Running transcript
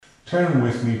Turn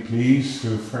with me, please,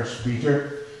 to 1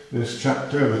 Peter, this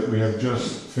chapter that we have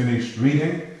just finished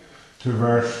reading, to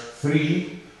verse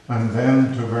 3 and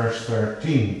then to verse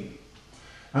 13.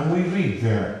 And we read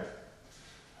there,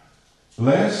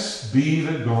 "Blessed be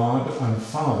the God and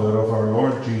Father of our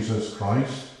Lord Jesus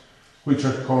Christ, which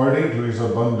according to his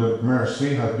abundant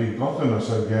mercy hath begotten us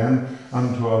again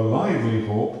unto a lively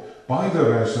hope by the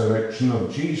resurrection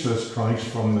of Jesus Christ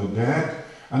from the dead."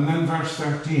 And then verse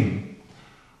 13,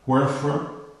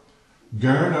 "Wherefore,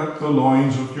 gird up the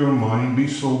loins of your mind, be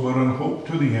sober, and hope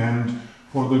to the end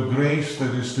for the grace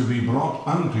that is to be brought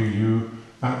unto you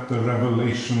at the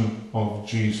revelation of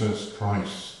Jesus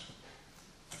Christ."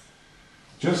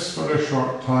 Just for a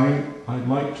short time, I'd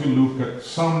like to look at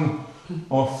some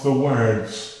of the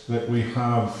words that we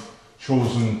have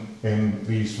chosen in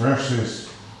these verses.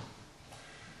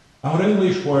 Our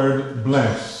English word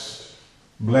blessed,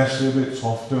 it's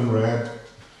often read,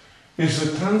 is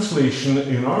the translation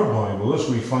in our Bibles.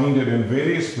 We find it in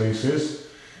various places,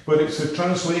 but it's a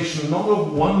translation not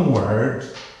of one word,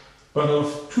 but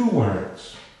of two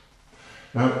words.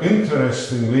 Now,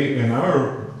 interestingly, in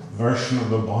our version of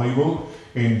the Bible,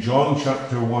 in John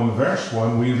chapter 1, verse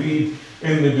 1, we read,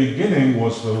 "In the beginning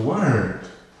was the Word."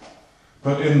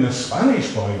 But in the Spanish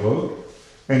Bible,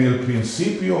 "En el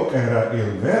principio era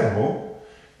el verbo,"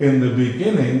 in the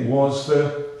beginning was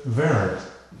the Verb.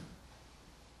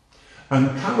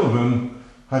 And Calvin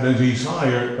had a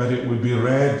desire that it would be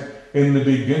read, "In the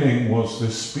beginning was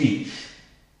the speech."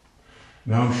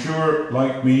 Now I'm sure,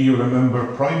 like me, you remember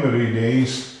primary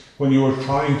days when you were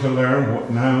trying to learn what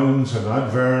nouns and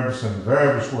adverbs and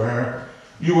verbs were.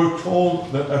 You were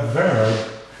told that a verb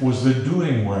was the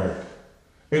doing word.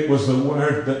 It was the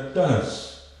word that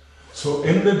does. So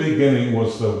in the beginning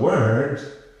was the Word,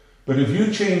 but if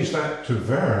you change that to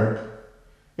verb,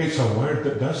 it's a word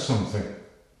that does something.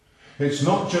 It's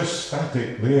not just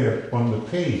static there on the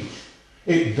page.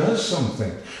 It does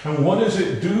something. And what does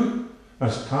it do?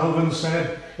 As Calvin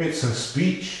said, it's a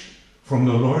speech from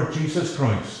the Lord Jesus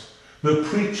Christ, the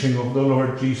preaching of the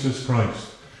Lord Jesus Christ.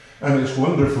 And it's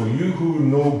wonderful. You who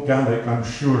know Gaelic, I'm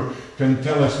sure, can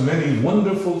tell us many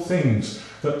wonderful things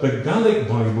that the Gaelic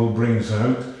Bible brings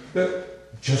out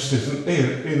that just isn't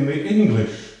there in the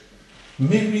English.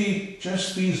 Maybe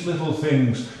just these little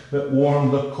things that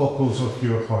warm the cockles of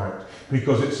your heart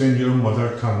because it's in your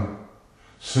mother tongue.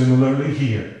 Similarly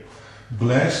here,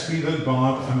 blessed be the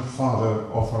God and Father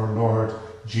of our Lord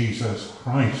Jesus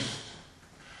Christ.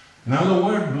 Now the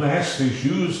word blessed is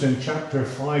used in chapter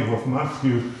 5 of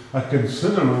Matthew a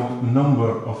considerable number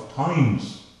of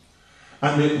times,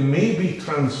 and it may be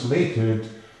translated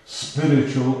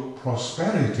spiritual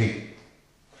prosperity.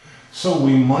 So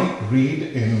we might read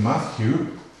in Matthew,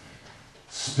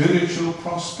 spiritual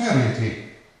prosperity.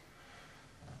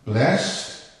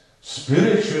 Blessed,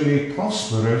 spiritually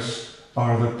prosperous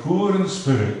are the poor in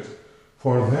spirit,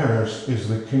 for theirs is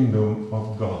the kingdom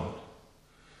of God.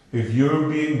 If you're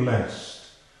being blessed,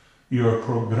 you're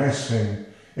progressing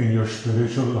in your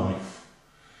spiritual life.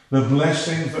 The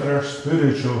blessings that are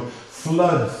spiritual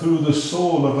flood through the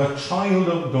soul of a child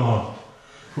of God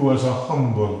who has a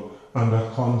humble and a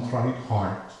contrite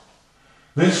heart.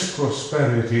 This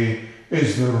prosperity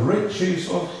is the riches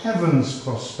of heaven's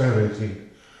prosperity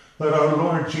that our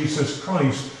Lord Jesus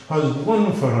Christ has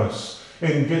won for us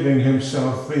in giving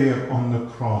himself there on the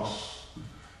cross.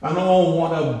 And oh,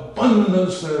 what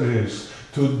abundance there is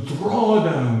to draw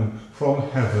down from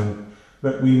heaven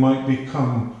that we might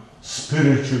become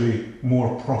spiritually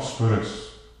more prosperous.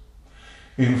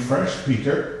 In 1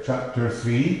 Peter chapter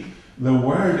 3, the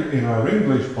word in our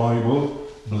English Bible,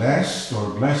 blessed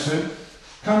or blessed,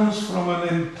 comes from an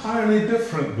entirely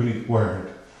different Greek word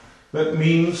that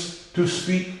means to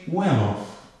speak well of.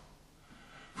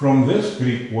 From this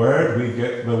Greek word we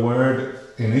get the word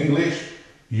in English,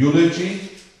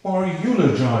 eulogy or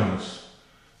eulogize.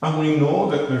 And we know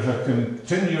that there's a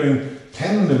continuing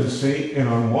tendency in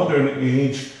our modern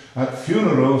age at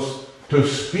funerals to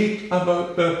speak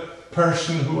about the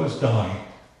person who has died.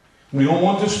 We don't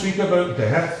want to speak about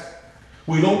death.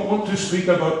 We don't want to speak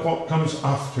about what comes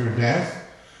after death,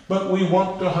 but we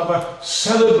want to have a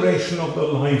celebration of the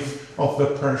life of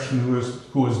the person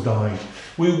who has died.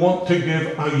 We want to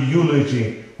give a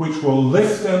eulogy which will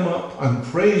lift them up and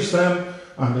praise them,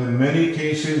 and in many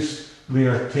cases they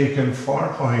are taken far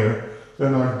higher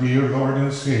than our dear Lord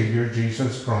and Saviour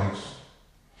Jesus Christ.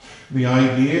 The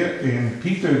idea in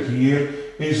Peter here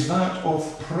is that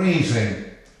of praising.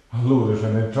 Although there's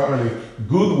an entirely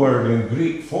good word in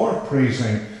Greek for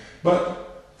praising,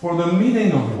 but for the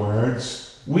meaning of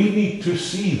words, we need to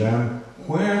see them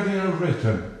where they are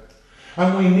written.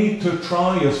 And we need to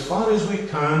try as far as we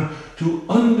can to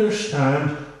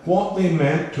understand what they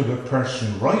meant to the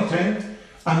person writing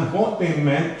and what they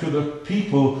meant to the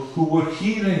people who were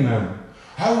hearing them.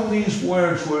 How these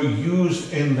words were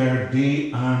used in their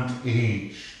day and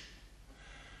age.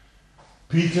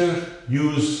 Peter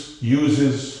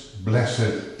uses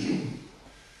blessed.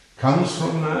 Comes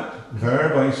from that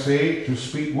verb, I say, to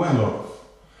speak well of.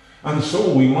 And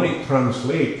so we might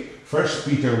translate 1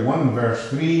 Peter 1 verse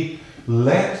 3,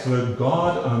 let the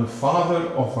God and Father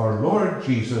of our Lord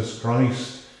Jesus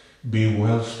Christ be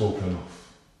well spoken of.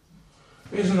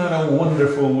 Isn't that a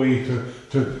wonderful way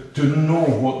to know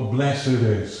what blessed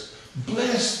is?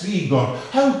 Blessed be God.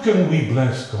 How can we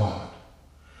bless God?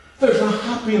 There's a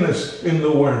happiness in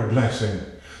the word blessing.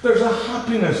 There's a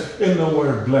happiness in the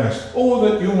word blessed. Oh,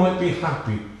 that you might be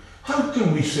happy. How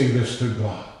can we say this to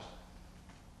God?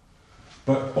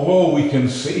 But all we can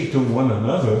say to one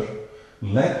another,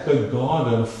 let the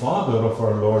God and Father of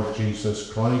our Lord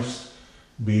Jesus Christ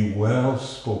be well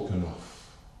spoken of.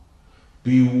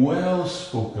 Be well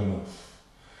spoken of.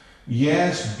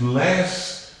 Yes,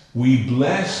 we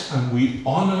bless and we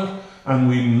honor and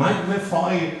we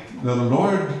magnify the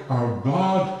Lord our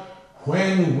God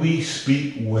when we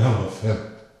speak well of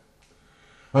him.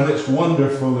 And it's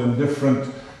wonderful in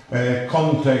different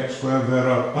contexts where there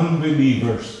are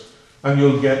unbelievers, and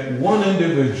you'll get one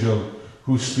individual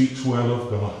who speaks well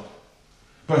of God.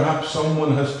 Perhaps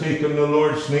someone has taken the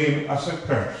Lord's name as a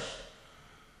curse,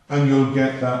 and you'll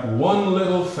get that one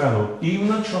little fellow,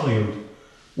 even a child,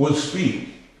 will speak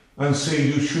and say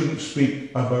you shouldn't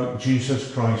speak about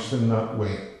Jesus Christ in that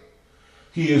way.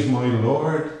 He is my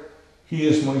Lord. He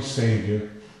is my Saviour.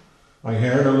 I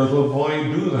heard a little boy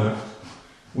do that.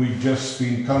 We'd just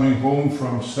been coming home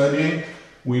from studying.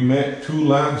 We met two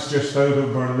lads just out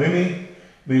of Berlin.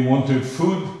 They wanted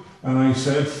food, and I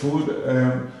said, food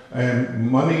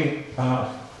and money.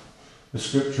 The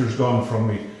scripture's gone from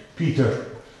me. Peter,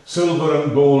 silver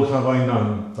and gold have I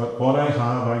none, but what I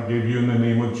have I give you in the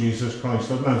name of Jesus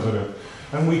Christ of Nazareth.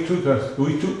 And we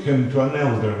took him to an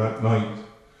elder that night.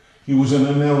 He was in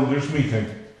an elder's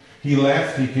meeting. He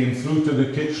left, he came through to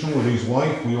the kitchen with his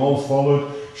wife. We all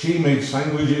followed. She made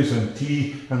sandwiches and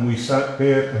tea, and we sat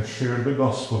there and shared the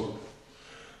gospel.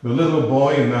 The little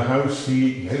boy in the house,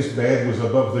 his bed was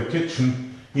above the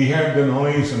kitchen. He heard the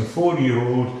noise, and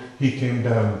 4-year-old, he came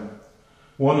down.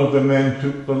 One of the men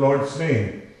took the Lord's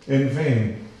name in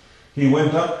vain. He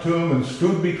went up to him and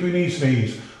stood between his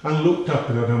knees and looked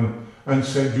up at him and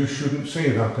said, you shouldn't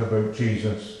say that about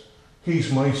Jesus.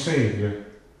 He's my Saviour.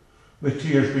 The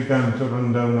tears began to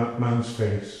run down that man's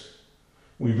face.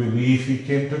 We believe he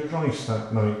came to Christ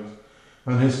that night,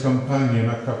 and his companion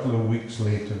a couple of weeks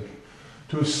later,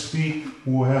 to speak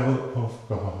well of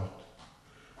God.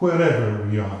 Wherever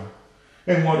we are,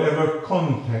 in whatever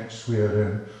context we are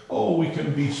in, oh, we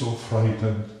can be so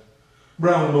frightened.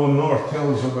 Brownlow North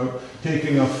tells about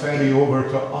taking a ferry over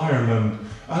to Ireland,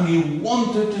 and he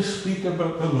wanted to speak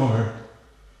about the Lord,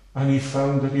 and he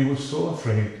found that he was so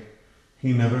afraid,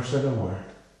 he never said a word.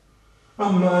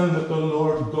 A man that the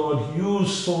Lord God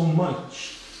used so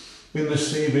much in the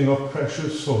saving of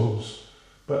precious souls,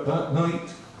 but that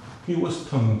night he was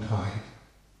tongue-tied.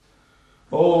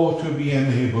 Oh, to be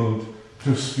enabled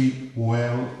to speak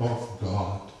well of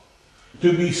God,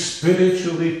 to be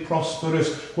spiritually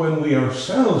prosperous when we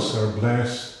ourselves are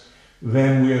blessed,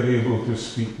 then we are able to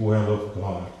speak well of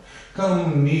God.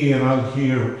 Come near, I'll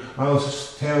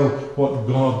tell what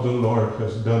God the Lord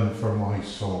has done for my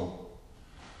soul.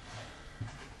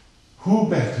 Who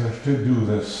better to do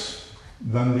this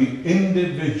than the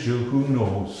individual who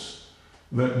knows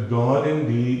that God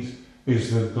indeed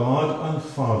is the God and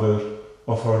Father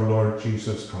of our Lord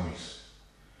Jesus Christ?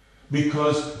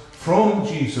 Because from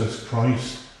Jesus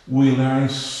Christ we learn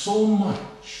so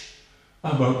much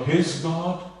about his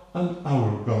God and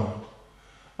our God,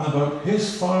 about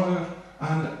his Father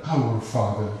and our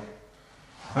Father.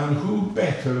 And who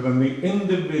better than the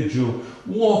individual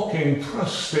walking,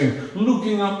 trusting,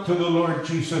 looking up to the Lord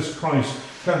Jesus Christ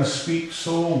can speak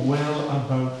so well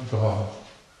about God,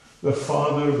 the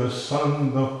Father, the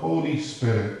Son, the Holy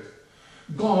Spirit.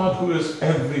 God who is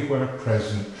everywhere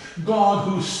present. God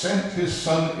who sent his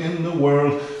Son in the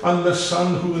world, and the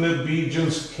Son who in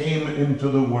obedience came into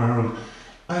the world.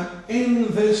 And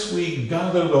in this we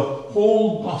gather the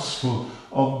whole gospel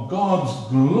of God's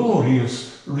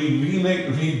glorious,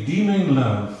 redeeming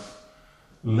love.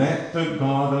 Let the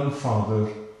God and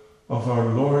Father of our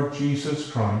Lord Jesus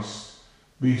Christ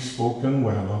be spoken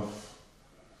well of.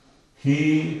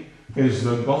 He is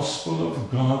the gospel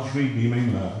of God's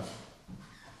redeeming love.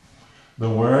 The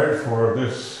word for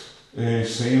this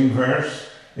same verse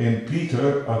in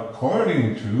Peter,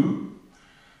 according to,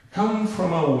 come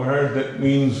from a word that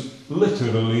means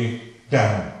literally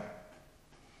down.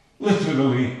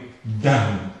 Literally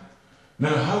down.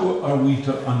 Now, how are we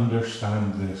to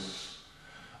understand this?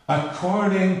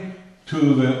 According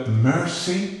to the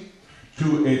mercy,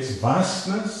 to its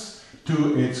vastness,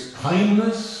 to its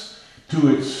kindness,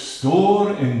 to its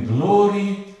store in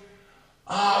glory.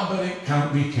 But it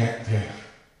can't be kept there.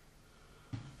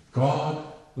 God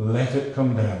let it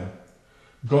come down.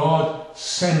 God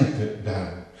sent it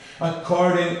down.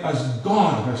 According as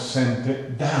God has sent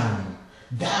it down.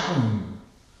 Down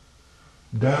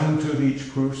to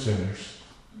reach poor sinners.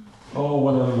 Oh,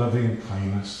 what a loving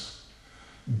kindness.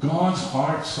 God's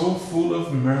heart so full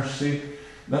of mercy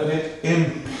that it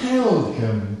impelled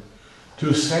him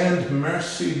to send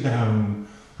mercy down,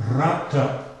 wrapped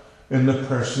up in the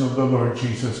person of the Lord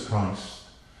Jesus Christ.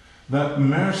 That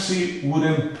mercy would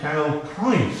impel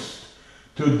Christ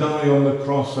to die on the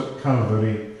cross at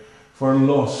Calvary for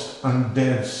lost and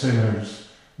dead sinners,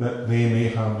 that they may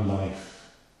have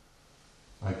life.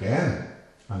 Again,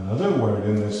 another word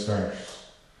in this verse.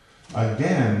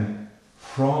 Again,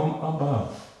 from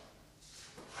above.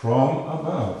 From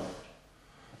above.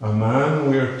 A man,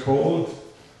 we are told,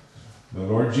 the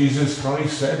Lord Jesus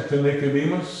Christ said to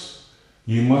Nicodemus,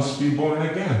 "You must be born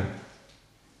again."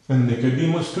 And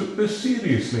Nicodemus took this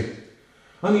seriously.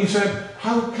 And he said,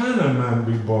 "How can a man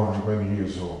be born when he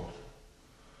is old?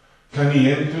 Can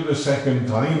he enter the second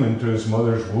time into his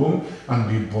mother's womb and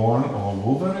be born all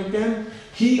over again?"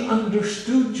 He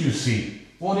understood, you see,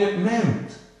 what it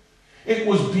meant. It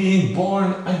was being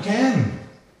born again.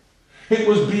 It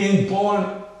was being born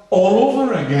all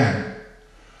over again.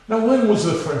 Now, when was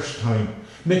the first time?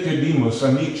 Nicodemus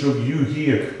and each of you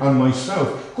here and myself,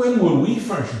 when were we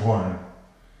first born?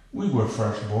 We were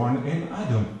first born in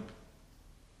Adam.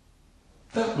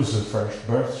 That was the first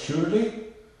birth, surely.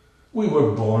 We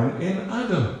were born in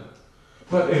Adam.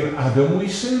 But in Adam we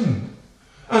sinned.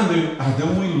 And in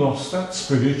Adam we lost that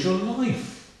spiritual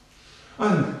life.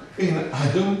 And in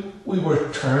Adam we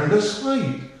were turned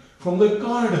aside from the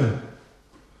garden.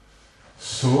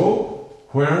 So,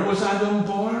 where was Adam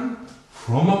born?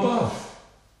 From above.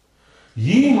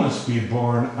 Ye must be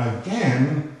born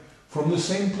again from the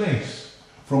same place,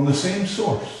 from the same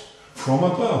source, from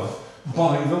above,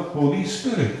 by the Holy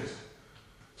Spirit.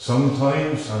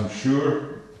 Sometimes, I'm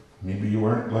sure, maybe you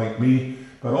weren't like me,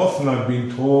 but often I've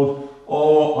been told,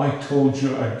 "Oh, I told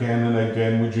you again and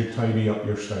again, would you tidy up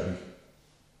your study?"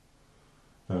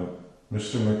 Now,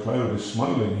 Mr. MacLeod is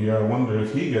smiling here. I wonder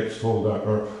if he gets told that,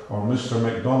 or Mr.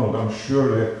 MacDonald. I'm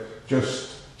sure they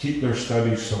just keep their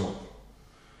studies so.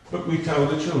 But we tell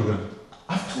the children,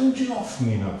 "I've told you often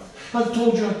enough. I've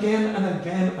told you again and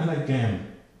again and again."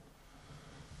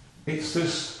 It's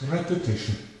this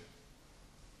repetition.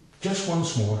 Just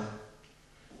once more.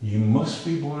 You must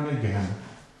be born again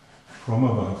from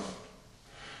above.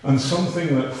 And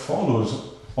something that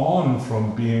follows on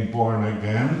from being born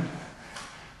again,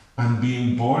 and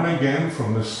being born again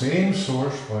from the same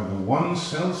source by the one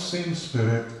self-same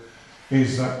Spirit,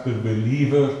 is that the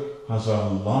believer has a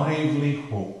lively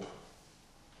hope.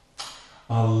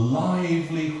 A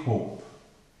lively hope.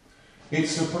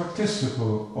 It's the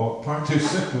participle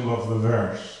of the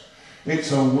verse.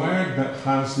 It's a word that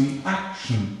has the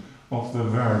action of the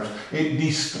verb. It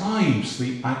describes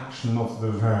the action of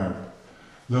the verb.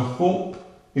 The hope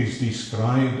is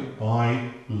described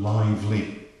by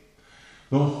lively.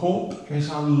 The hope is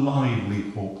a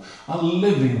lively hope, a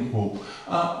living hope,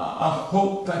 a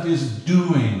hope that is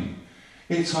doing.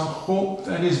 It's a hope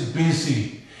that is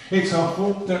busy. It's a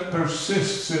hope that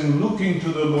persists in looking to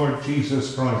the Lord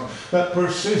Jesus Christ, that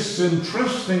persists in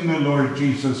trusting the Lord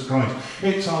Jesus Christ.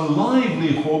 It's a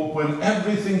lively hope when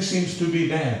everything seems to be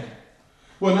dead,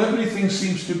 when everything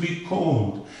seems to be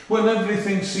cold, when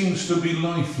everything seems to be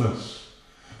lifeless.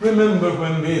 Remember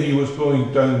when Mary was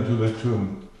going down to the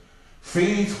tomb.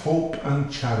 Faith, hope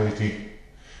and charity.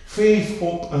 Faith,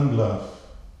 hope and love.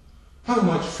 How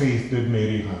much faith did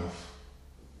Mary have?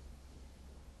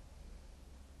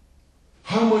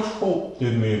 How much hope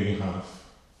did Mary have?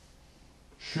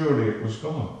 Surely it was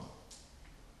gone.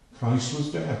 Christ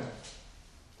was dead.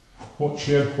 What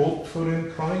she had hoped for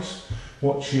in Christ,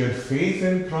 what she had faith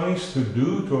in Christ to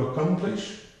do, to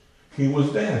accomplish, he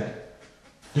was dead.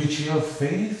 Did she have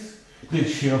faith? Did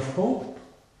she have hope?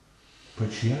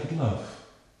 But she had love.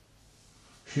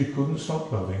 She couldn't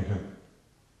stop loving him.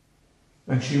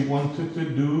 And she wanted to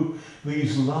do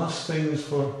these last things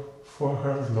for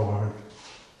her Lord,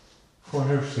 for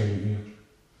her Saviour.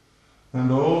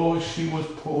 And she was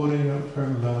pouring out her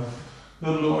love,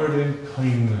 the Lord in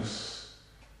kindness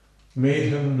made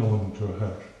him known to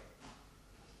her.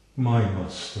 My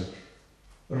Master,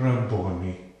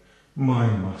 Rabboni, my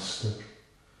Master.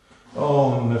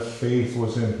 Oh, and the faith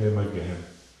was in him again,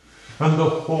 and the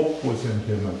hope was in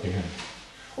him again.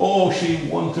 Oh, she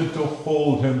wanted to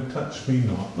hold him. Touch me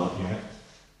not yet.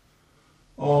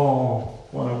 Oh,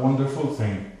 what a wonderful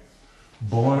thing.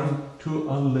 Born to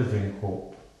a living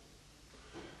hope.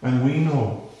 And we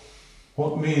know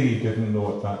what Mary didn't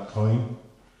know at that time,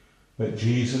 that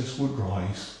Jesus would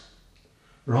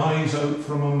rise out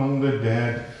from among the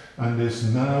dead, and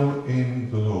is now in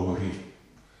glory.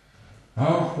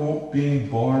 Our hope being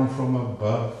born from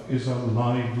above is a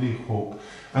lively hope,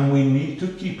 and we need to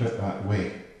keep it that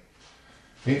way.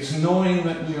 It's knowing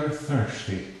that we are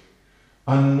thirsty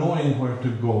and knowing where to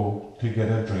go to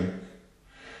get a drink.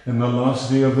 In the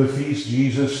last day of the feast,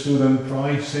 Jesus stood and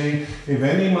cried, saying, If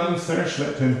any man thirst,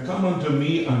 let him come unto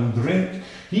me and drink.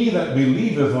 He that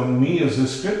believeth on me, as the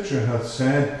Scripture hath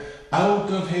said, out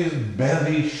of his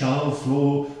belly shall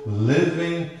flow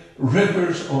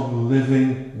rivers of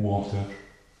living water.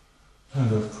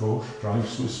 And of course,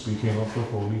 Christ was speaking of the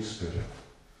Holy Spirit.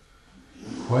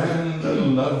 When the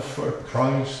love for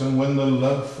Christ and when the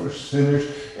love for sinners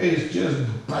is just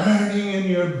burning in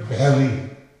your belly,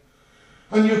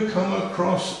 and you come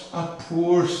across a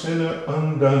poor sinner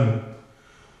undone,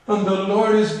 and the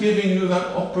Lord is giving you that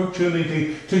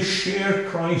opportunity to share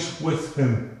Christ with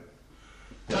him,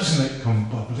 doesn't it come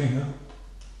bubbling up?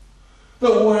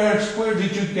 The words, where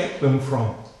did you get them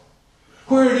from?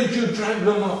 Where did you drag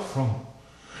them up from?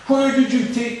 Where did you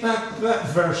take that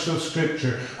verse of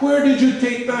Scripture? Where did you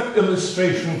take that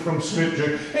illustration from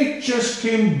Scripture? It just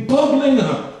came bubbling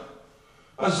up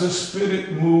as the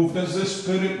Spirit moved, as the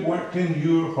Spirit worked in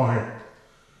your heart.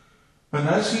 And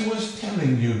as he was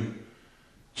telling you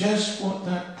just what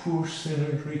that poor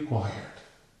sinner required.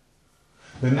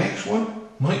 The next one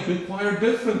might require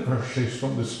different verses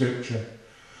from the Scripture.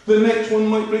 The next one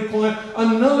might require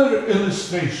another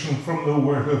illustration from the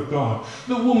Word of God.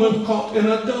 The woman caught in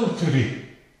adultery.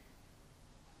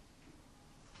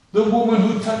 The woman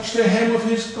who touched the hem of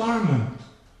his garment.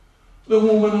 The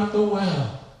woman at the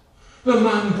well. The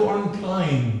man born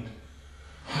blind.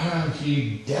 And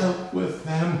he dealt with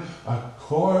them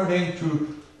according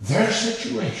to their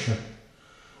situation.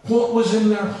 What was in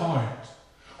their heart.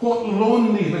 What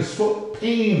loneliness, what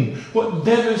pain, what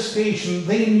devastation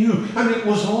they knew. And it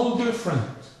was all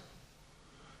different.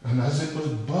 And as it was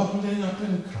bubbling up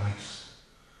in Christ,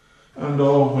 and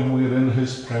when we're in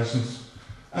his presence,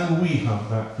 and we have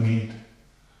that need,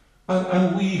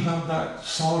 and we have that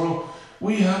sorrow,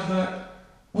 we have that,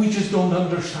 we just don't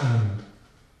understand.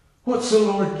 What's the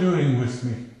Lord doing with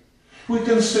me? We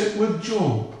can sit with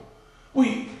Job.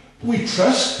 We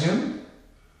trust him,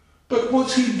 but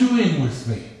what's he doing with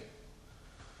me?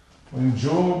 When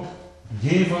Job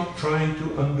gave up trying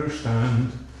to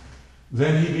understand,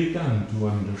 then he began to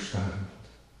understand.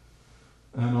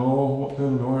 And what the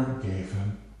Lord gave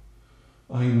him,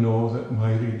 I know that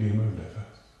my Redeemer liveth,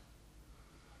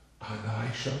 and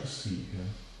I shall see him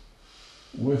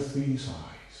with these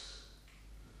eyes.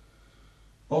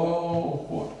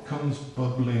 What comes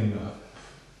bubbling up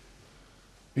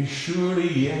is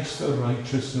surely, yes, the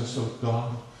righteousness of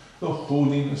God, the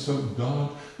holiness of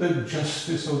God, the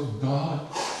justice of God,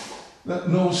 that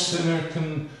no sinner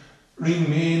can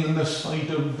remain in the sight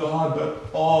of God,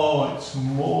 but it's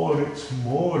more,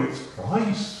 it's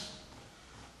Christ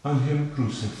and him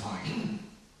crucified.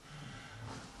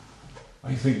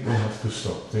 I think we'll have to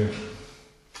stop there.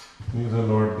 May the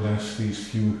Lord bless these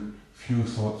few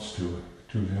thoughts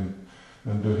to him,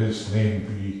 and to his name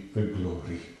be the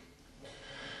glory.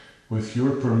 With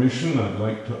your permission, I'd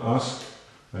like to ask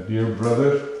a dear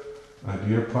brother, a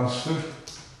dear pastor,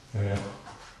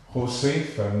 José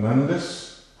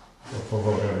Fernandez. Por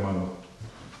favor, hermano,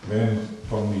 ven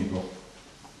conmigo.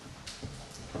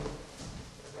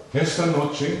 Esta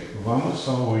noche vamos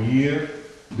a oír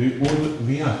de un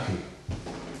viaje.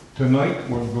 Tonight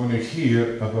we're going to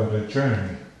hear about a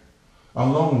journey, a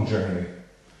long journey.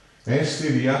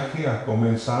 Este viaje ha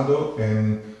comenzado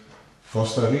en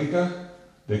Costa Rica,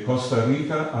 de Costa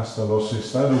Rica hasta los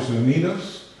Estados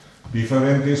Unidos,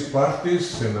 diferentes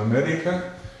partes en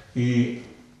América y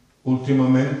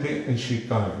últimamente en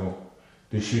Chicago.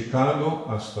 De Chicago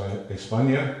hasta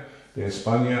España, de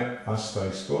España hasta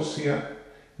Escocia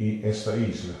y esta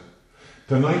isla.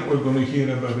 Tonight we're going to hear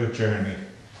about a journey.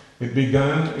 It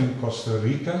began in Costa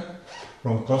Rica.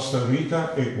 From Costa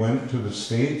Rica it went to the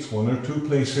States, one or two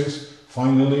places,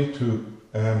 finally to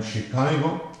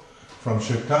Chicago. From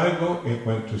Chicago it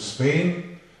went to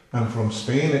Spain, and from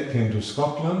Spain it came to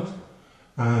Scotland,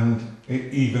 and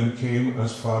it even came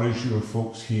as far as your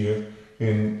folks here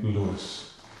in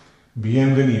Lewis.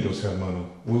 Bienvenidos, hermano.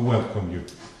 We welcome you.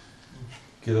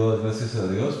 Quiero dar gracias a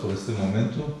Dios por este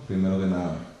momento, primero que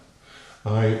nada.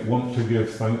 I want to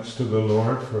give thanks to the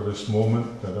Lord for this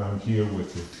moment that I'm here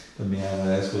with you. También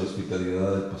agradezco la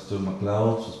hospitalidad del pastor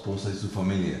MacLeod, su esposa y su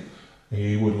familia.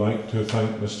 He would like to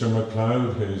thank Mr.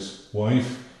 MacLeod, his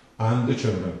wife, and the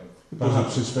children,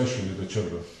 perhaps especially the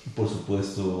children. Por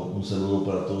supuesto, un saludo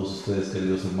para todos ustedes,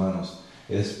 queridos hermanos.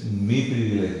 Es mi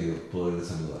privilegio poderles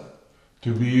saludar.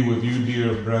 To be with you,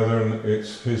 dear brethren,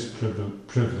 it's his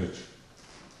privilege.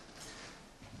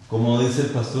 Como dice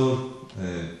el pastor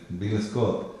Bill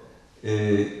Scott,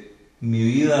 mi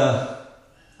vida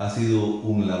ha sido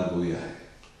un largo viaje.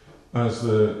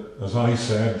 As I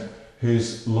said,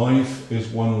 his life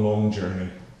is one long journey.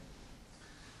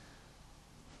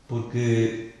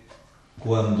 Porque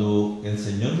cuando el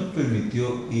Señor me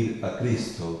permitió ir a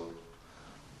Cristo,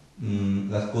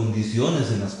 las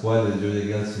condiciones en las cuales yo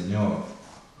llegué al Señor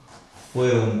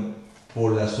fueron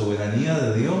por la soberanía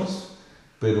de Dios,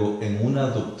 pero en una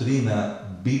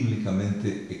doctrina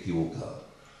bíblicamente equivocada.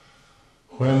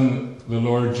 When the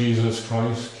Lord Jesus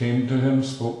Christ came to him,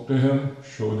 spoke to him,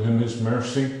 showed him his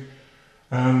mercy,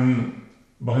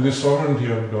 by the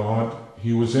sovereignty of God,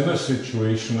 he was in a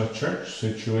situation, a church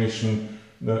situation,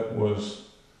 that was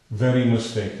very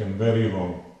mistaken, very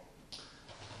wrong.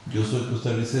 Yo soy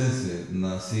costarricense,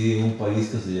 nací en un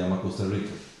país que se llama Costa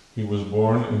Rica. He was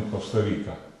born in Costa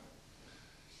Rica.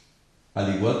 Al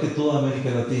igual que toda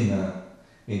América Latina,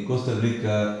 en Costa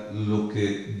Rica lo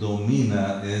que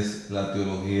domina es la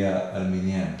teología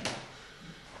arminiana.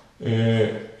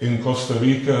 In Costa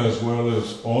Rica, as well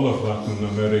as all of Latin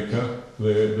America,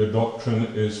 the doctrine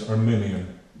is Arminian.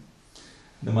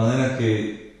 De manera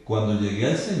que cuando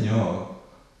llegué al Señor,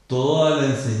 toda la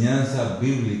enseñanza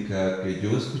bíblica que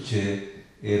yo escuché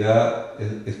era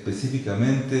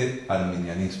específicamente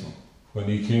arminianismo. When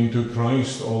he came to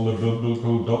Christ, all the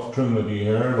biblical doctrine that he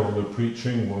heard, all the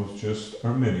preaching was just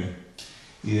Arminian.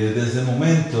 Y desde ese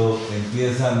momento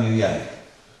empieza mi viaje.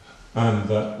 And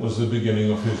that was the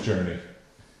beginning of his journey.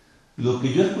 Lo que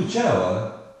yo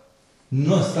escuchaba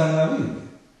no está en la Biblia.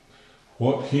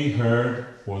 What he heard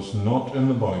was not in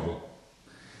the Bible.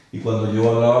 Y cuando yo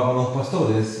hablaba con los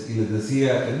pastores y les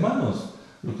decía, hermanos,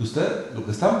 lo que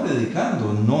están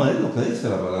predicando no es lo que dice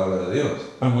la palabra de Dios.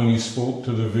 And when he spoke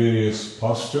to the various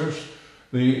pastors,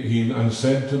 he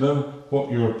said to them, what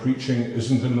you're preaching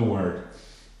isn't in the Word.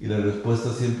 Y la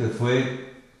respuesta siempre fue,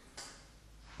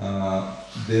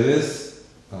 debes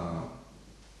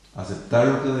aceptar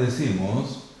lo que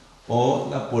decimos o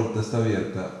la puerta está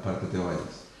abierta para que te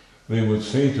vayas. They would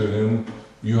say to him,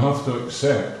 you have to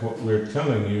accept what we're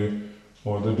telling you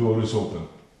or the door is open.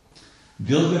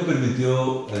 Dios me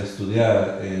permitió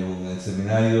estudiar en el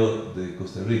seminario de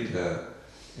Costa Rica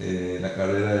la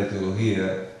carrera de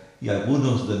teología y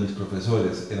algunos de mis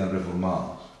profesores eran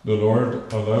reformados. The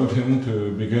Lord allowed him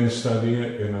to begin study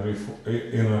in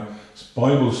a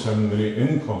Bible seminary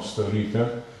in Costa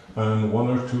Rica, and one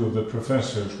or two of the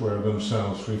professors were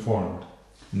themselves reformed.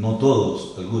 No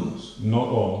todos, algunos. Not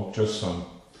all, just some.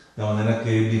 De manera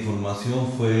que mi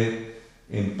formación fue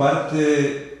en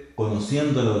parte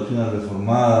conociendo la doctrina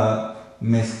reformada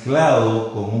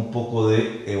mezclado con un poco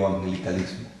de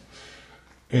evangelicalismo.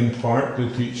 In part, the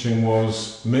teaching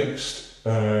was mixed,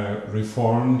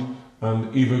 reformed,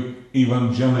 and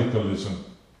evangelicalism.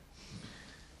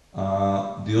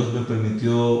 Dios me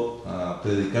permitió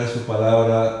predicar su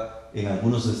palabra en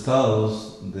algunos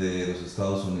estados de los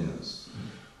Estados Unidos.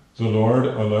 The Lord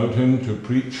allowed him to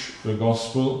preach the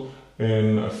gospel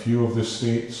in a few of the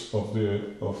states of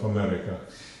America.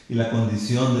 Y la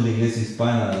condición de la iglesia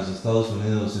hispana de los Estados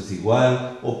Unidos es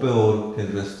igual o peor que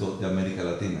el resto de América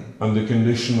Latina. And the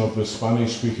condition of the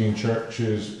Spanish-speaking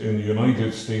churches in the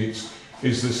United States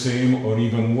is the same or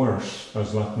even worse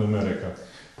as Latin America.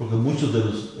 Porque muchos de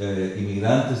los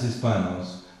inmigrantes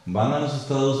hispanos van a los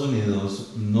Estados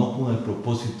Unidos no con el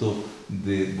propósito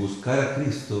de buscar a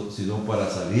Cristo, sino para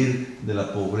salir de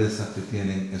la pobreza que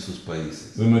tienen en sus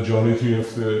países. The majority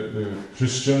of the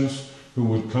Christians who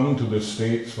would come to the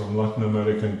States from Latin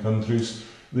American countries,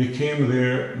 they came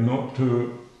there not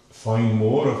to find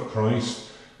more of Christ,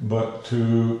 but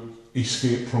to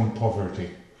escape from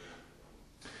poverty.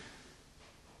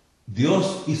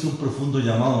 Dios hizo un profundo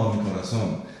llamado a mi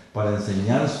corazón para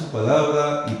enseñar su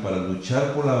palabra y para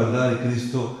luchar por la verdad de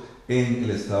Cristo en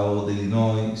el estado de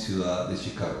Illinois, ciudad de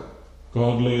Chicago.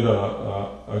 God laid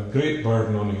a great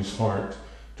burden on his heart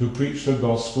to preach the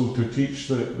gospel, to teach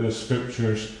the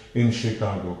scriptures in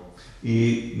Chicago.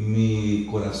 Y mi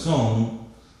corazón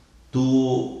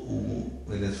tuvo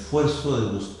el esfuerzo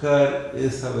de buscar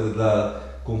esa verdad,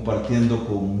 compartiendo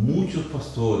con muchos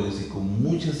pastores y con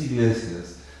muchas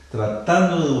iglesias,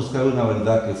 tratando de buscar una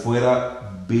verdad que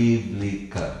fuera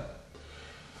bíblica.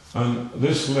 And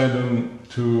this led him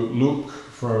to look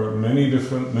for many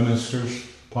different ministers,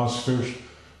 pastors,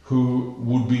 who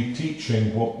would be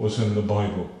teaching what was in the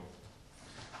Bible.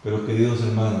 Pero queridos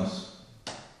hermanos,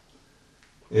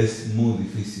 es muy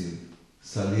difícil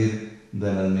salir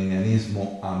del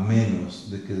arminianismo a menos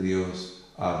de que Dios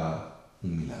haga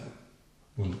un milagro.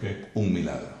 Okay. Un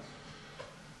milagro.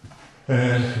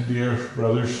 Dear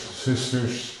brothers,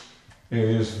 sisters, it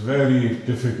is very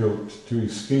difficult to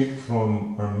escape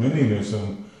from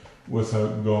Arminianism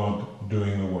without God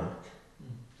doing the work.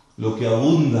 Lo que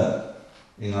abunda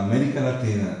en América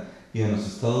Latina y en los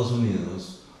Estados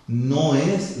Unidos no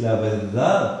es la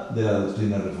verdad de la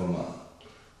doctrina reformada.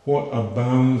 What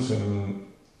abounds in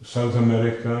South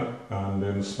America and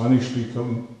in Spanish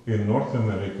speaking in North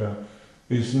America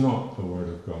is not the Word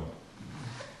of God.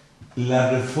 La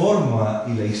reforma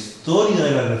y la historia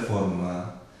de la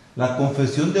reforma, la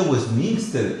confesión de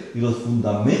Westminster y los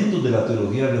fundamentos de la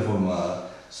teología reformada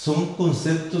son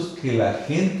conceptos que la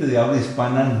gente de habla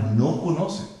hispana no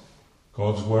conoce.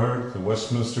 God's Word, the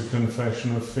Westminster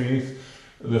Confession of Faith,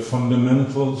 the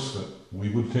fundamentals that we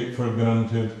would take for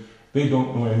granted, they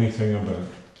don't know anything about.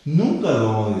 Nunca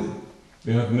lo han oído.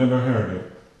 They have never heard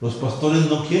it. Los pastores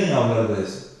no quieren hablar de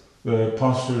eso. The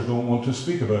pastors don't want to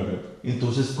speak about it.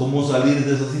 Entonces, ¿cómo salir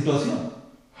de esa situación?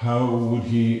 How would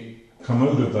he come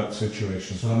out of that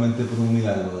situation? Solamente por un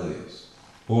milagro de Dios.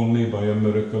 Only by a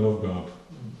miracle of God.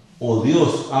 O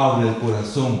Dios abre el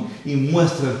corazón y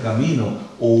muestra el camino,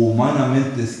 o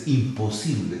humanamente es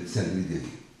imposible salir de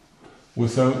ahí.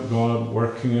 Without God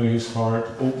working in his heart,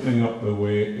 opening up the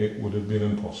way, it would have been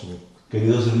impossible.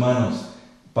 Queridos hermanos,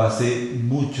 pasé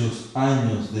muchos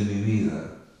años de mi vida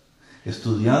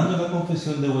estudiando la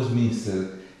confesión de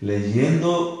Westminster,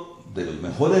 leyendo de los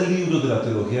mejores libros de la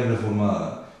teología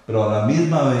reformada, pero a la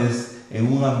misma vez en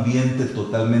un ambiente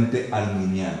totalmente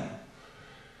arminiano.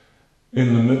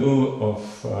 In the middle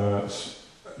of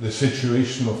the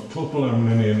situation of total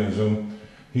Arminianism,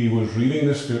 he was reading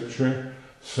the scripture,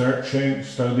 searching,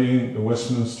 studying the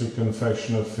Westminster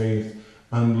Confession of Faith,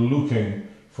 and looking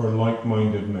for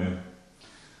like-minded men.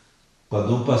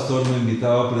 Cuando un pastor me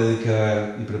invitaba a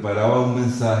predicar y preparaba un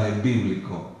mensaje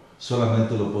bíblico,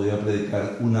 solamente lo podía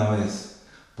predicar una vez,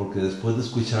 porque después de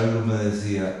escucharlo me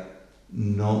decía,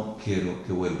 no quiero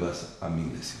que vuelvas a mi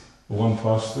iglesia. One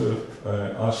pastor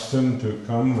asked him to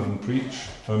come and preach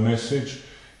a message.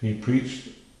 He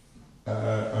preached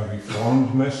a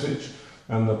reformed message,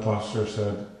 and the pastor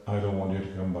said, I don't want you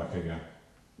to come back again.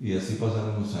 Y así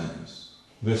pasaron los años.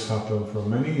 This happened for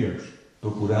many years.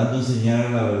 Procurando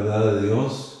enseñar la verdad de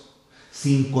Dios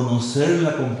sin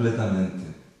conocerla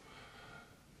completamente.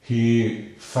 He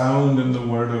found in the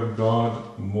Word of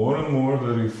God more and more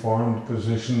the reformed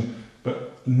position,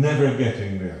 but never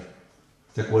getting there.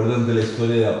 ¿Se acuerdan de la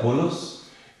historia de Apolos?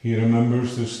 He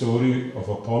remembers the story of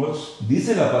Apollos.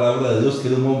 Dice la palabra de Dios que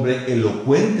era un hombre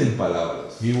elocuente en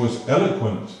palabras. He was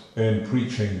eloquent in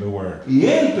preaching the Word. Y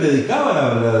él predicaba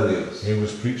la verdad de Dios. He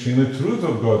was preaching the truth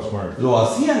of God's Word. Lo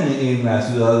hacían en la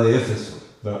ciudad de Éfeso.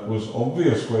 That was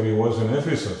obvious where he was in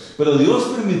Ephesus. Pero Dios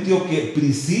permitió que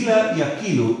Priscila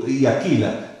y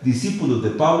Aquila, discípulos de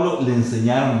Pablo, le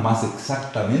enseñaran más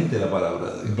exactamente la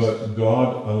palabra de Dios. But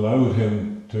God allowed him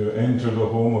to enter the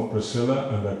home of Priscilla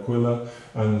and Aquila,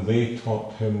 and they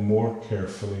taught him more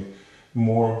carefully,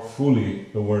 more fully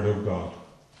the Word of God.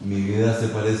 Mi vida se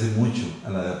parece mucho a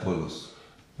la de Apolos.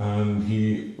 And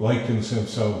he likens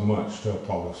himself much to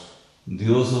Apollos.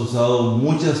 Dios ha usado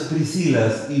muchas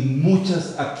Priscilas y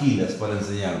muchas Aquilas para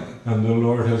enseñarme. And the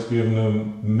Lord has given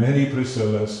him many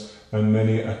Priscillas and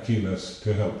many Aquilas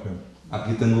to help him.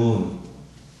 Aquí tengo uno.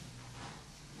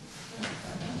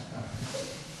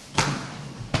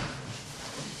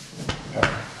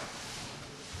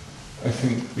 I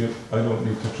think I don't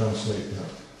need to translate that.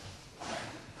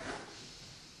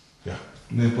 Yeah.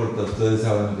 No importa, ustedes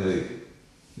saben lo que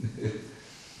dije.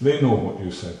 They know what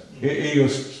you said.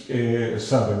 Ellos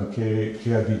saben qué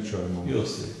ha dicho el hombre. Yo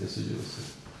sé, eso yo sé.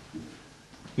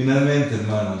 Finalmente,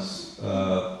 hermanos,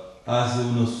 hace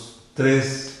unos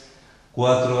 3,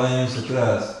 4 años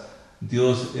atrás,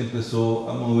 Dios empezó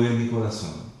a mover mi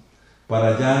corazón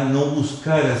para ya no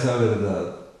buscar esa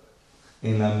verdad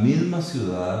en la misma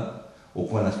ciudad o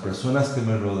con las personas que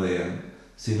me rodean,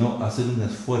 sino hacer un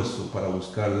esfuerzo para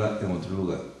buscarla en otro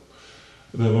lugar.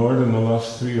 The Lord in the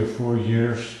last 3 or 4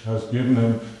 years has given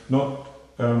him not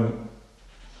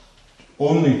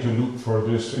only to look for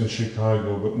this in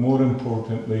Chicago, but more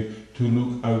importantly, to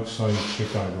look outside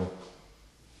Chicago.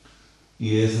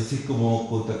 Y es así como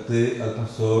contacté al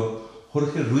pastor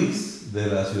Jorge Ruiz de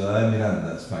la ciudad de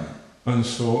Miranda, España. And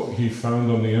so he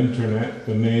found on the internet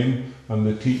the name and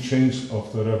the teachings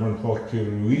of the Reverend Jorge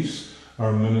Ruiz,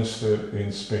 our minister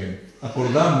in Spain.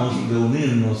 Acordamos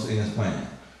reunirnos en España.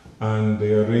 And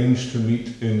they arranged to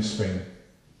meet in Spain.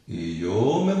 Y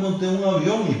yo me monté en un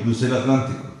avión y crucé el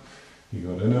Atlántico. He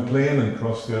got in a plane and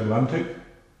crossed the Atlantic.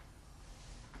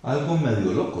 Algo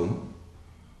medio loco, ¿no?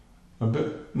 A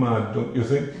bit mad, don't you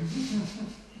think?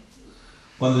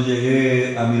 Cuando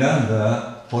llegué a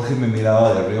Miranda, Jorge me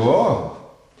miraba de arriba abajo.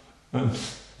 And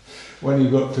when he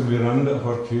got to Miranda,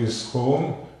 Jorge's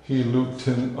home, he looked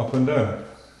him up and down.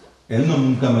 Él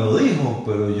nunca me lo dijo,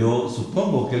 pero yo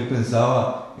supongo que él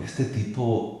pensaba, este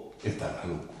tipo estará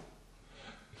loco.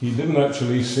 He didn't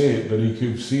actually say it, but he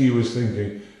could see he was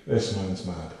thinking, this man's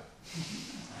mad.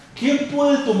 ¿Quién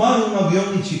puede tomar un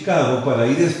avión en Chicago para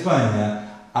ir a España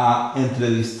a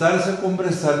entrevistarse, a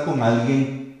conversar con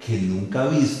alguien que nunca ha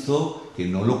visto, que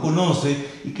no lo conoce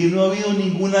y que no ha habido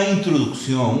ninguna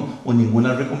introducción o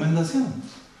ninguna recomendación?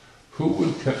 Who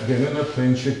would get in a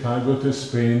plane Chicago to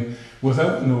Spain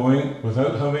without knowing,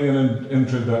 without having an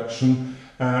introduction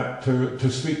to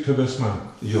speak to this man?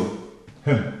 Yo.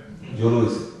 Him. Yo lo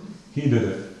hice. He did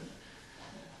it.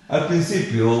 Al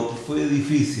principio fue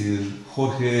difícil.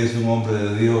 Jorge es un hombre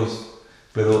de Dios,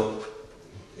 pero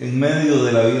en medio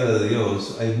de la vida de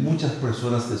Dios hay muchas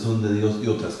personas que son de Dios y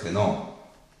otras que no.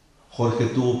 Jorge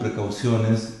tuvo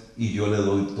precauciones y yo le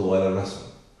doy toda la razón.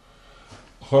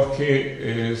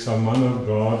 Jorge is a man of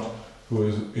God who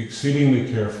is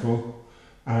exceedingly careful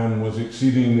and was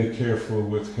exceedingly careful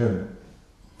with him.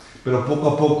 Pero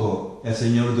poco a poco el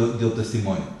Señor dio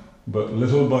testimonio. But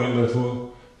little by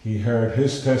little, he heard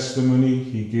his testimony,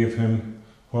 he gave him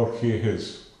Jorge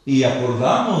his. Y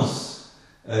acordamos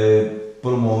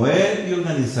promover y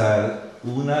organizar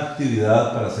una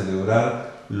actividad para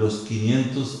celebrar los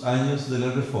 500 años de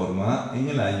la Reforma en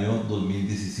el año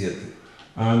 2017.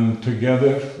 And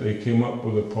together they came up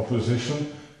with a proposition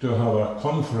to have a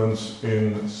conference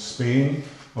in Spain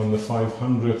on the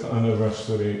 500th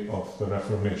anniversary of the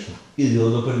Reformation. Y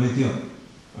Dios lo permitió.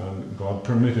 And God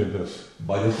permitted this.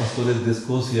 Varios pastores de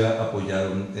Escocia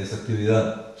apoyaron esa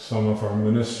actividad. Some of our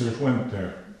ministers went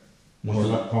there for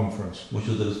that conference.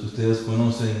 Muchos de los que ustedes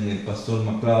conocen, el pastor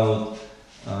MacLeod,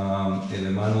 el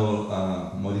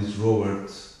hermano Maurice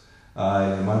Roberts,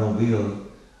 el hermano Bill,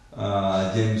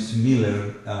 James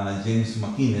Miller, James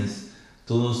McInnes,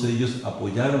 todos ellos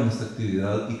apoyaron esta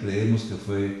actividad y creemos que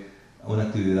fue una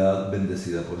actividad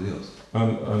bendecida por Dios.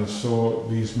 And so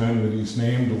these men that he's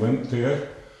named went there.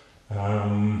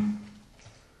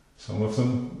 Some of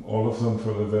them, all of them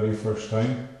for the very first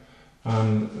time,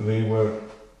 and they were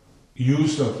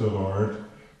used of the Lord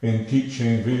in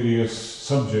teaching various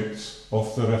subjects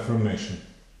of the Reformation.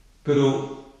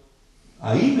 Pero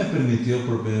ahí me permitió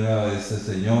por primera vez el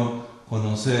Señor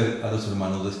conocer a los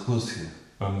hermanos de Escocia.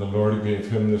 And the Lord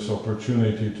gave him this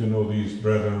opportunity to know these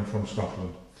brethren from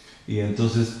Scotland. Y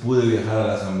entonces pude viajar a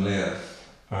la asamblea.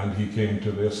 And he came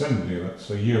to the assembly. That's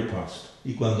a year past.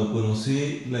 Y cuando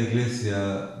conocí la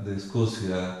iglesia de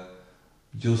Escocia,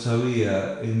 yo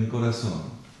sabía en mi corazón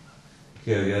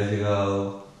que había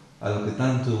llegado a lo que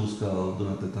tanto he buscado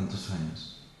durante tantos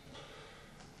años.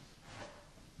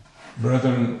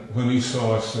 Brethren, when he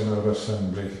saw us in our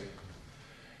assembly,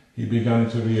 he began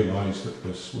to realize that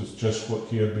this was just what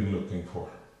he had been looking for.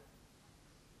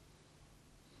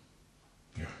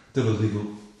 Yeah. Te lo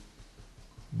digo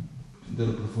de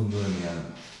lo profundo de mi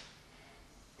alma.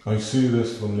 I see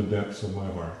this from the depths of my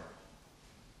heart.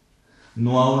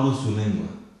 No hablo su lengua.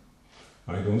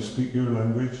 I don't speak your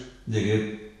language.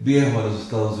 Llegué viejo a los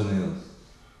Estados Unidos.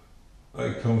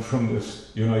 I come from the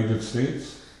United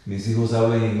States. Mis hijos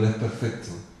hablan inglés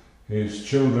perfecto. His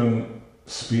children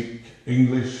speak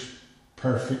English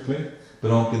perfectly.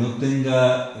 Pero aunque no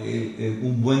tenga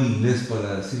un buen inglés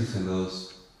para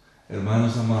decírselos,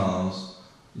 hermanos amados,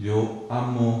 yo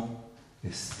amo,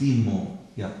 estimo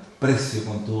y aprecio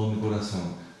con todo mi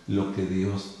corazón lo que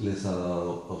Dios les ha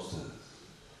dado a ustedes.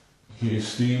 He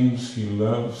esteems, he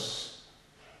loves,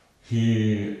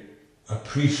 he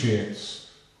appreciates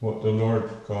what the Lord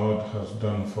God has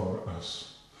done for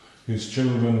us. His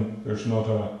children, there's not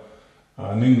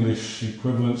an English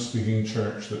equivalent speaking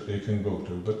church that they can go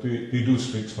to, but they do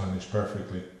speak Spanish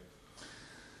perfectly.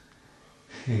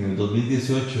 En el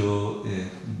 2018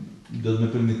 Dios me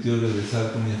permitió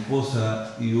regresar con mi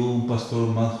esposa y hubo un pastor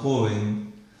más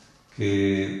joven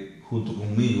que junto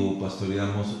conmigo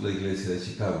pastoreamos la iglesia de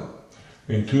Chicago.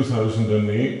 In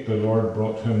 2008, the Lord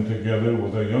brought him together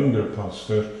with a younger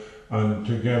pastor, and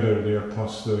together they are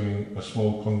pastoring a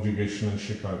small congregation in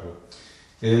Chicago.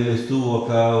 Él estuvo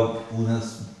acá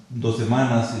unas 2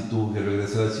 semanas y tuvo que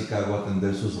regresar a Chicago a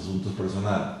atender sus asuntos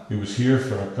personales. He was here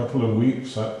for a couple of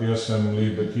weeks at the assembly,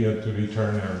 but he had to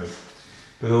return early.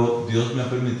 Pero Dios me ha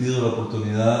permitido la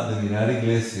oportunidad de mirar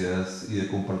iglesias y de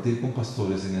compartir con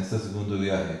pastores en este segundo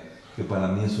viaje, que para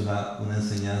mí es una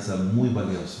enseñanza muy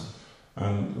valiosa.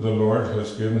 And the Lord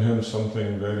has given him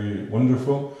something very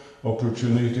wonderful,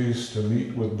 opportunities to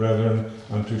meet with brethren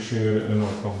and to share in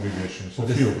our congregations, a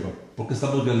few of them. Porque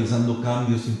estamos realizando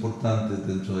cambios importantes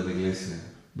dentro de la iglesia.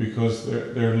 Because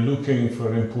they're looking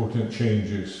for important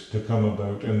changes to come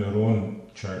about in their own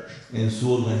church, En su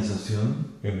organización,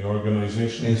 in the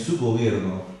organization, en su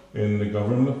gobierno, in the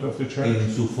government of the church,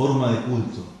 en su forma de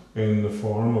culto. in the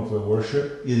form of the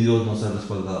worship. Y Dios nos ha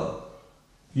respaldado.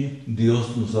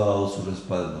 Dios nos ha dado su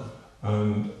respaldo.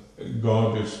 And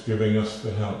God is giving us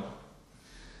the help.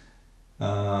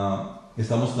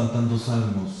 Estamos cantando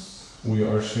salmos, We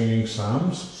are singing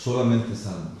psalms, solamente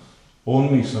salmos.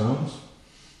 only psalms.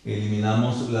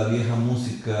 Eliminamos la vieja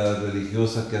música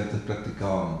religiosa que antes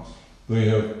practicábamos. They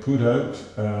have put out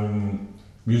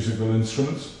musical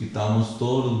instruments, Quitamos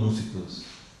todos los músicos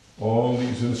all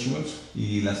these instruments,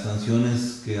 y las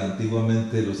canciones que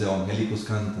antiguamente los evangélicos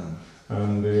cantan.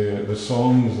 and the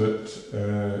songs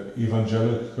that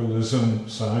evangelicalism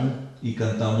sang, Y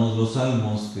cantamos los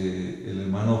salmos que el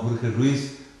hermano Jorge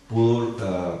Ruiz pudo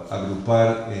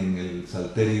agrupar en el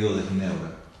Salterio de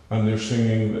Ginebra. and they're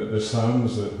singing the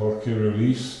psalms that Jorge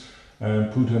Ruiz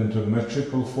put into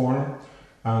metrical form,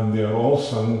 and they are all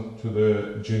sung to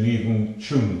the Genevan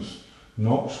tunes.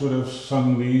 Knox would have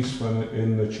sung these when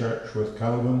in the church with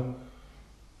Calvin.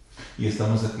 Y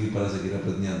estamos aquí para seguir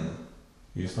aprendiendo.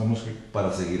 Y estamos aquí.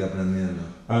 Para seguir aprendiendo.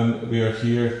 And we are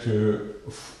here to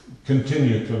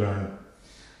continue to learn.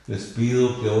 Les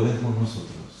pido que oren por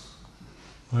nosotros.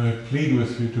 I plead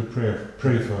with you to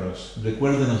pray for us,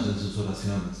 Recuérdenos en sus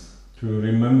oraciones. to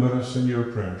remember us in your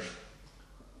prayers.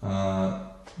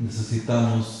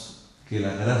 Necesitamos que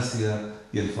la gracia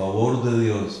y el favor de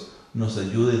Dios nos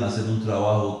ayuden a hacer un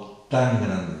trabajo tan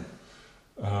grande.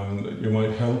 That you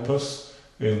might help us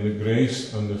in the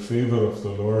grace and the favor of the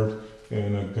Lord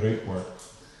in a great work.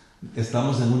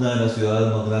 Estamos en una de las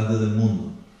ciudades más grandes del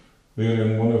mundo. We are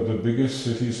in one of the biggest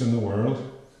cities in the world.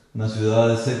 Una ciudad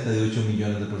de cerca de 8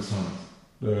 millones de personas.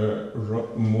 There are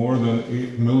more than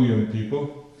 8 million people,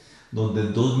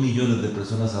 Donde 2 millones de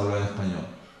personas hablan español.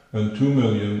 and 2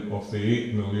 million of the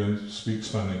 8 million speak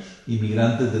Spanish.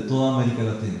 Inmigrantes de toda América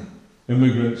Latina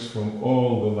Immigrants from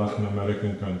all the Latin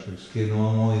American countries que no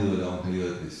han oído el Evangelio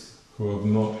de Cristo. who have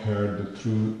not heard the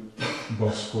true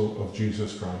gospel of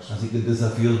Jesus Christ. Así que el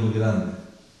desafío es muy grande.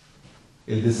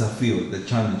 El desafío, the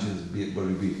challenge is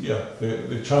very big. Yeah,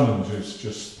 the challenge is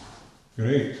just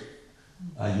great.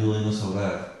 Ayúdenos a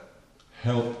orar.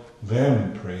 Help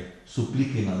them pray,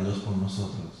 Supliquen a Dios por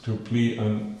nosotros. to plead,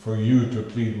 and for you to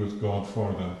plead with God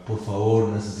for them. Por favor,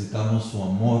 necesitamos su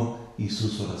amor y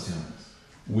sus oraciones.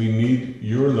 We need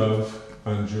your love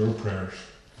and your prayers.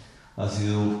 Ha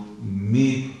sido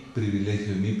mi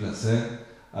privilegio y mi placer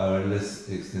haberles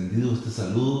extendido este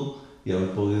saludo y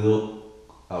haber podido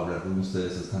hablar con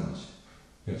ustedes esta noche.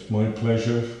 It's my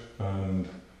pleasure and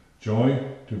joy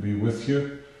to be with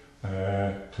you,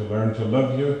 to learn to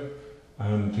love you,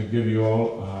 and to give you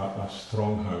all a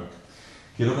strong hug.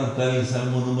 Quiero cantar el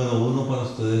Salmo número 1 para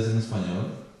ustedes en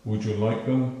español. Would you like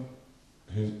them,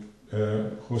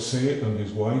 Jose and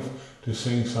his wife, to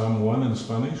sing Psalm 1 in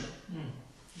Spanish?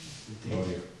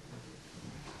 Gloria.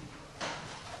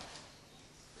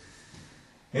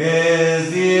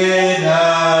 Es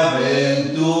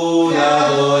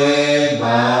bienaventurado el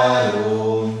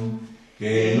varón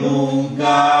que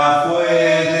nunca fue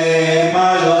de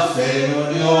malos en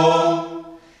unión,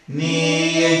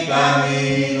 ni en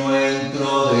camino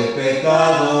entró de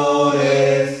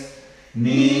pecadores,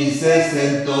 ni se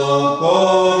sentó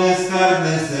con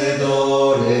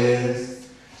escarnecedores,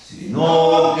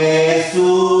 sino que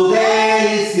su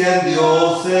delicia en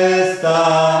Dios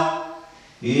está,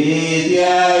 y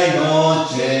día y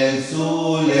noche en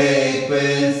su ley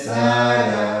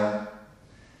pensará.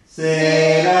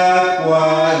 Será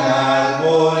cual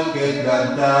árbol que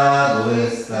plantado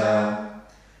está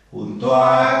junto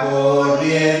a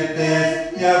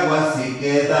corrientes de agua así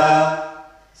que da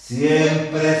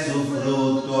siempre su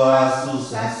fruto a su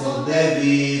sazón de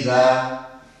vida,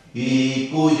 y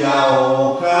cuya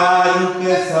hoja nunca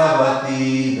es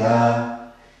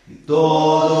abatida. Y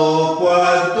todo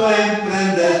cuanto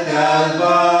emprende al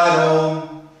varón,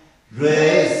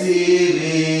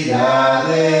 recibirá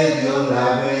de Dios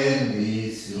la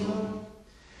bendición,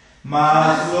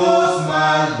 mas los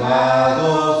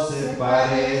malvados se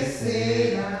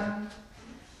parecerán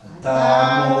al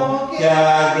tamo que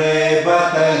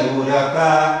arrebata el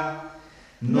huracán.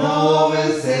 No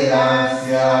vencerán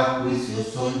si a juicio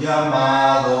son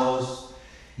llamados,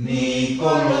 ni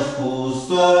con los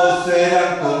justos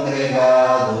serán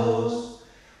congregados,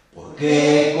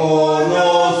 porque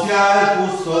conoce al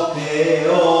justo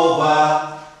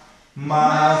Jehová,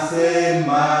 mas el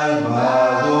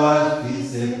malvado al fin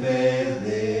se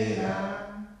perderá.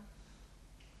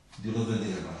 Dios los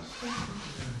bendiga, hermanos.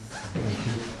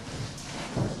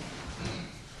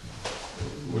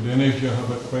 Would any of you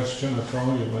have a question at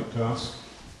all you'd like to ask?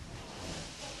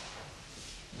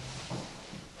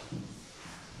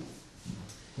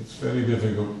 It's very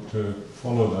difficult to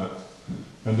follow that.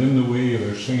 And in the way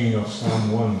they're singing of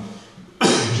Psalm 1,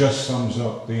 it just sums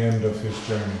up the end of his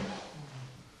journey.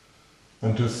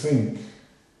 And to think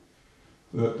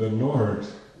that the Lord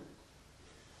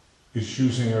is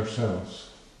choosing ourselves,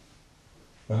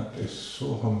 that is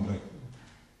so humbling.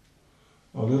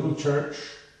 A little church,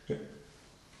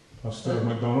 Pastor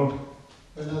MacDonald,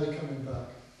 When are they coming back?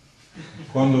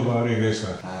 ¿cuándo va a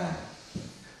regresar?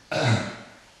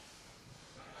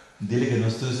 Dile que no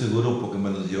estoy seguro porque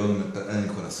me los llevo en el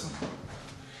corazón.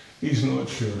 He's not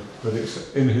sure, but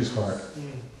it's in his heart.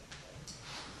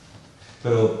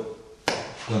 Pero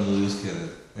cuando Dios quiere,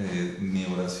 mi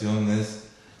oración es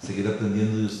seguir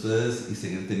aprendiendo de ustedes y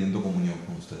seguir teniendo comunión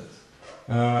con ustedes.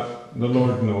 The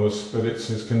Lord knows, but it's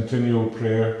his continual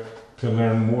prayer to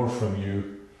learn more from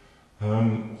you.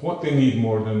 What they need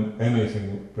more than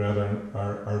anything, brethren,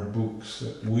 are books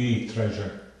that we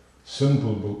treasure,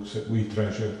 simple books that we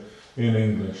treasure in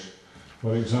English.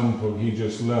 For example, he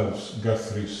just loves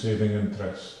Guthrie's Saving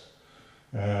Interest.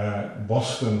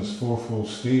 Boston's Fourfold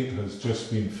State has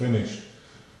just been finished,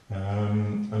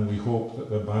 and we hope that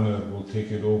the Banner will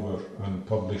take it over and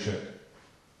publish it.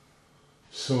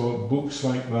 So books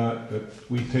like that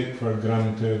we take for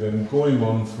granted, and going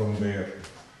on from there,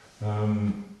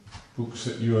 books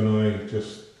that you and I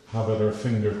just have at our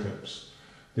fingertips.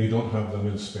 They don't have them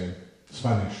in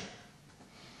Spanish.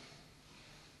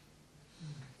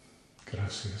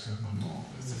 Gracias, hermano.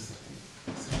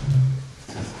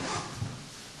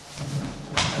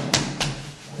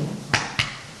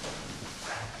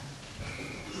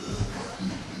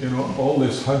 You know, all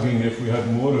this hugging, if we had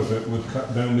more of it, would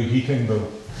cut down the heating bill.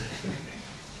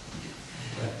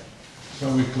 So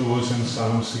we close in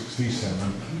Psalm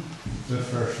 67, the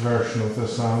first version of the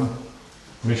Psalm,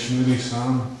 Missionary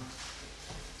Psalm,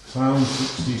 Psalm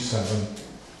 67.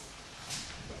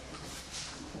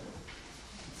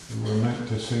 We were meant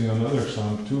to sing another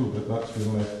psalm too, but that's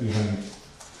been left behind.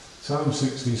 Psalm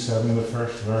 67, the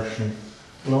first version.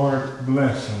 Lord,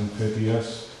 bless and pity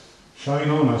us. Shine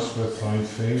on us with thy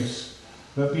face,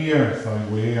 that the earth thy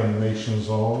way and nations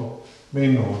all may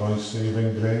know thy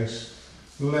saving grace.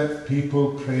 Let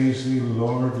people praise thee,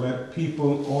 Lord, let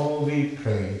people all thee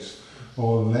praise.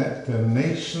 Oh, let the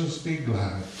nations be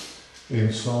glad,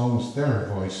 in songs their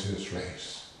voices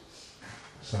raise.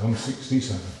 Psalm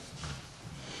 67.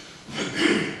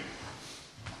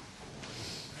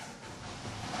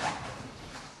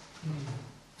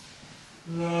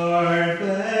 Lord,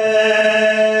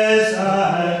 bless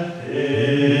and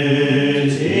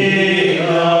pity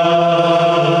us.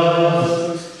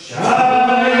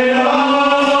 Shine on us with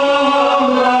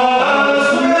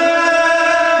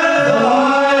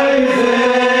thy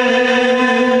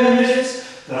face,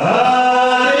 that the earth thy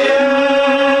way and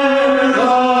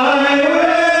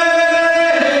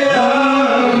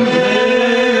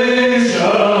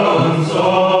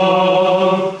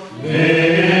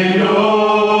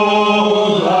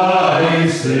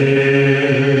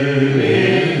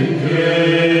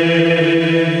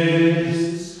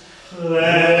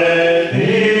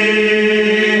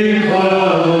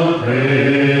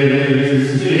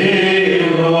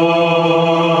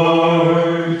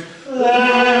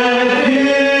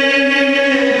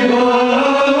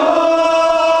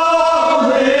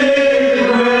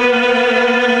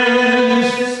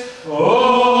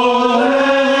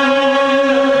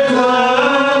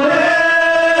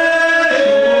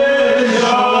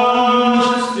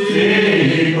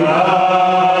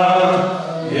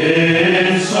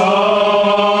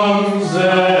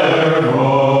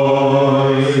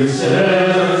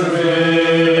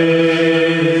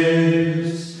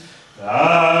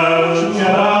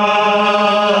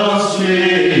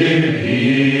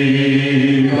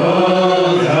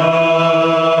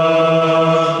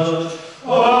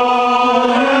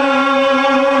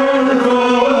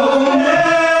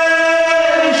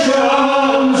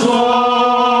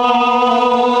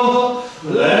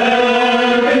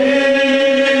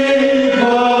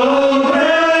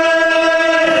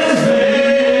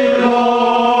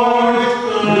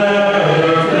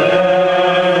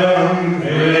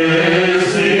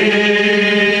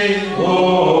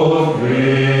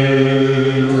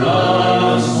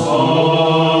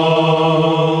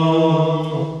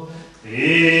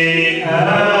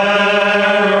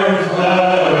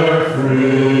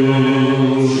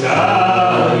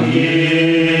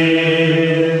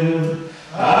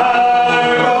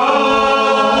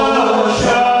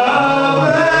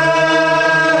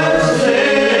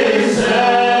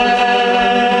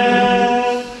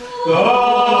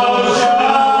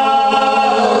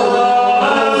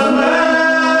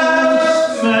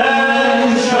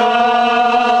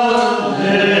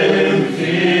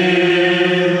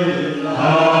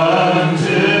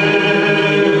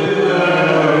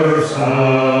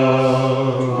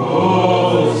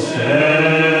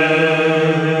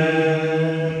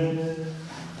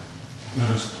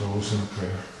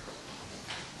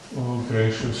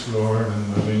Gracious Lord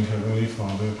and loving Heavenly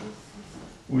Father,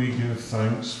 we give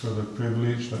thanks for the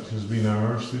privilege that has been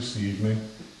ours this evening.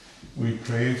 We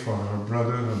pray for our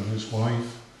brother and his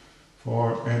wife,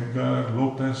 for Edgar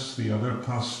Lopez, the other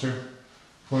pastor,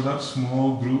 for that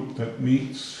small group that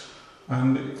meets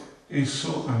and is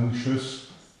so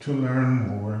anxious to learn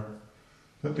more,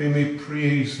 that they may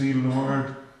praise Thee,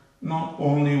 Lord, not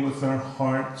only with their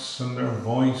hearts and their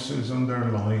voices and their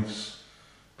lives,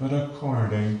 but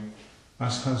according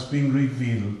as has been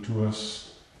revealed to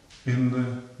us in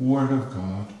the Word of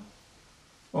God.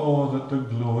 Oh, that the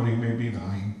glory may be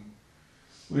Thine.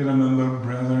 We remember,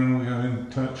 brethren, we are in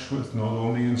touch with not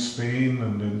only in Spain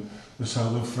and in the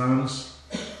south of France,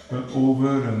 but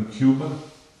over in Cuba,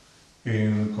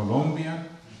 in Colombia,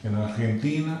 in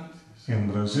Argentina,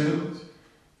 in Brazil,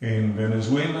 in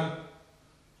Venezuela.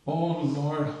 Oh,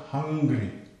 Lord,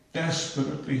 hungry,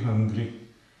 desperately hungry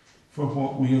for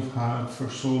what we have had for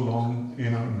so long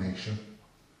in our nation.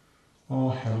 Oh,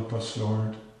 help us,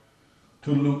 Lord,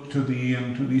 to look to Thee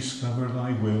and to discover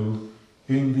Thy will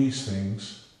in these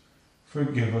things.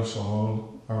 Forgive us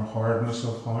all our hardness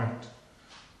of heart.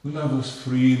 Love us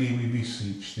freely, we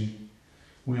beseech Thee.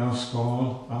 We ask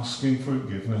all, asking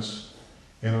forgiveness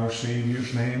in our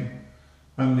Saviour's name,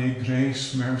 and may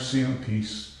grace, mercy, and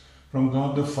peace from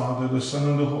God the Father, the Son,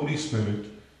 and the Holy Spirit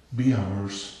be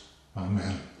ours.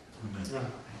 Amen.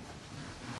 Amen.